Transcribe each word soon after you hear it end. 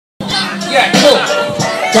Yeah, cool.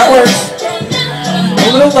 That works.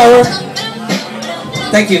 A little lower.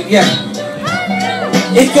 Thank you, yeah.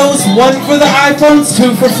 It goes 1 for the iPhones,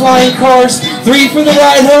 2 for flying cars, 3 for the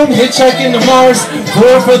ride home, hitchhiking to Mars,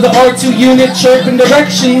 4 for the R2 unit, chirping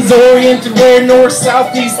directions, oriented where north,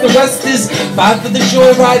 south, east, the west is, 5 for the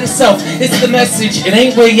Joyride itself. It's the message, it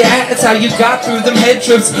ain't where you at, it's how you got through them head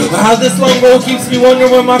trips, or how this long road keeps me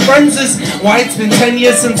wondering where my friends is, why it's been 10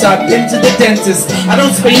 years since I've been to the dentist. I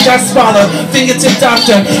don't speak, I swallow, fingertip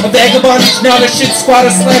doctor, a vagabond, not a shit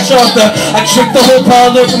squatter / author. I tricked the whole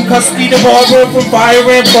parlor from custody to barber, from fire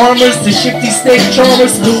ran farmers to shifty snake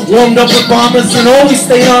charmers, warmed up with bombers and always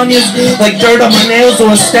stayed on yous like dirt on my nails or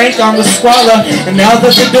a stank on the squalor. And now that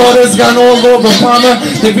the daughter's gone all over Palmer,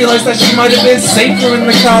 they realize that she might have been safer in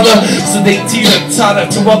the collar, so they teeter-totter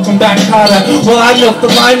to welcome back Carter. Well, I milk the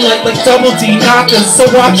limelight like double D knockers, so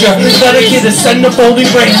watch ya. Got a kid to send the folding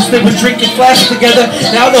brains. They were drinking flash together,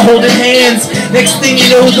 now they're holding hands. Next thing you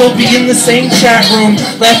know, they'll be in the same chat room,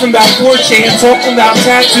 laughing about 4chan, talking about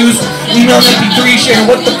tattoos. Email MP3, sharing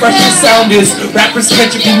what the freshest sound is. Rappers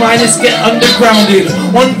catch a B-, get undergrounded.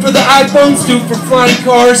 1 for the iPhones, 2 for flying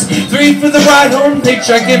cars, 3 for the ride home, they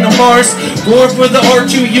check into Mars, 4 for the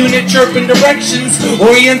R2 unit, chirping directions,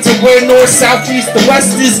 oriented where north, south, east, the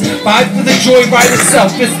west is, 5 for the Joyride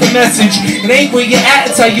itself. It's the message, it ain't where you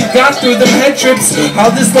at, it's how you got through them head trips,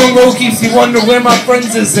 how this long road keeps you wonder where my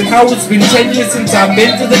friends is, and how it's been 10 years since I've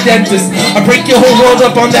been to the dentist. I break your whole world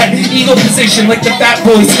up on that ego position like the fat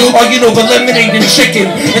boys arguing over lemonade and chicken.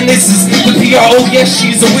 And this is the PRO, yes,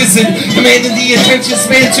 she's a wizard, commanding the attention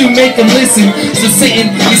span to make them listen. So sitting,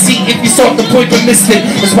 you see, if you saw the point but missed it,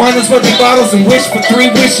 as wine is rubbing bottles and wish for 3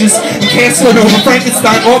 wishes, and canceling over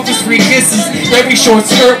Frankenstein offers free kisses. Every short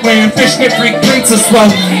skirt wearing fishnet freak princess. Well,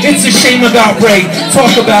 it's a shame about Ray,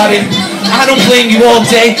 talk about it. I don't blame you all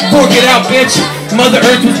day, fork it out, bitch. Mother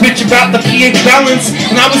Earth was bitch about the pH balance,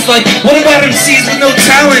 and I was like, what about MCs with no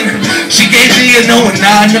talent? She gave me a no and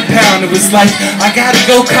nod and a pound. It was like, I gotta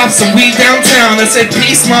go cop some weed downtown. I said,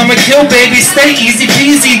 peace, mama, kill baby, stay easy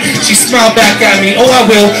peasy. She smiled back at me, oh I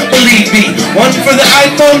will, believe me. 1 for the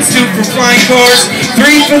iPhones, 2 for flying cars,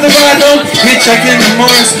 3 for the ride home, hitchhiking to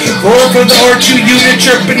Mars, 4 for the R2 unit,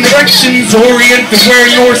 chirping directions, orient to where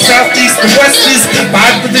north, south, east, and west is, 5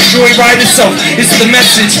 for the Joyride itself. It's the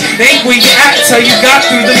message, it ain't where you at, it's how you got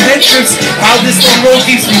through them head trips, how this long road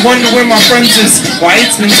keeps me wondering where my friends is, why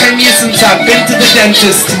it's been 10 years since I've been to the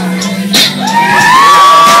dentist.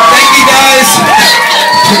 Thank you guys.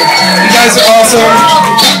 You guys are awesome.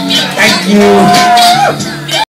 Thank you.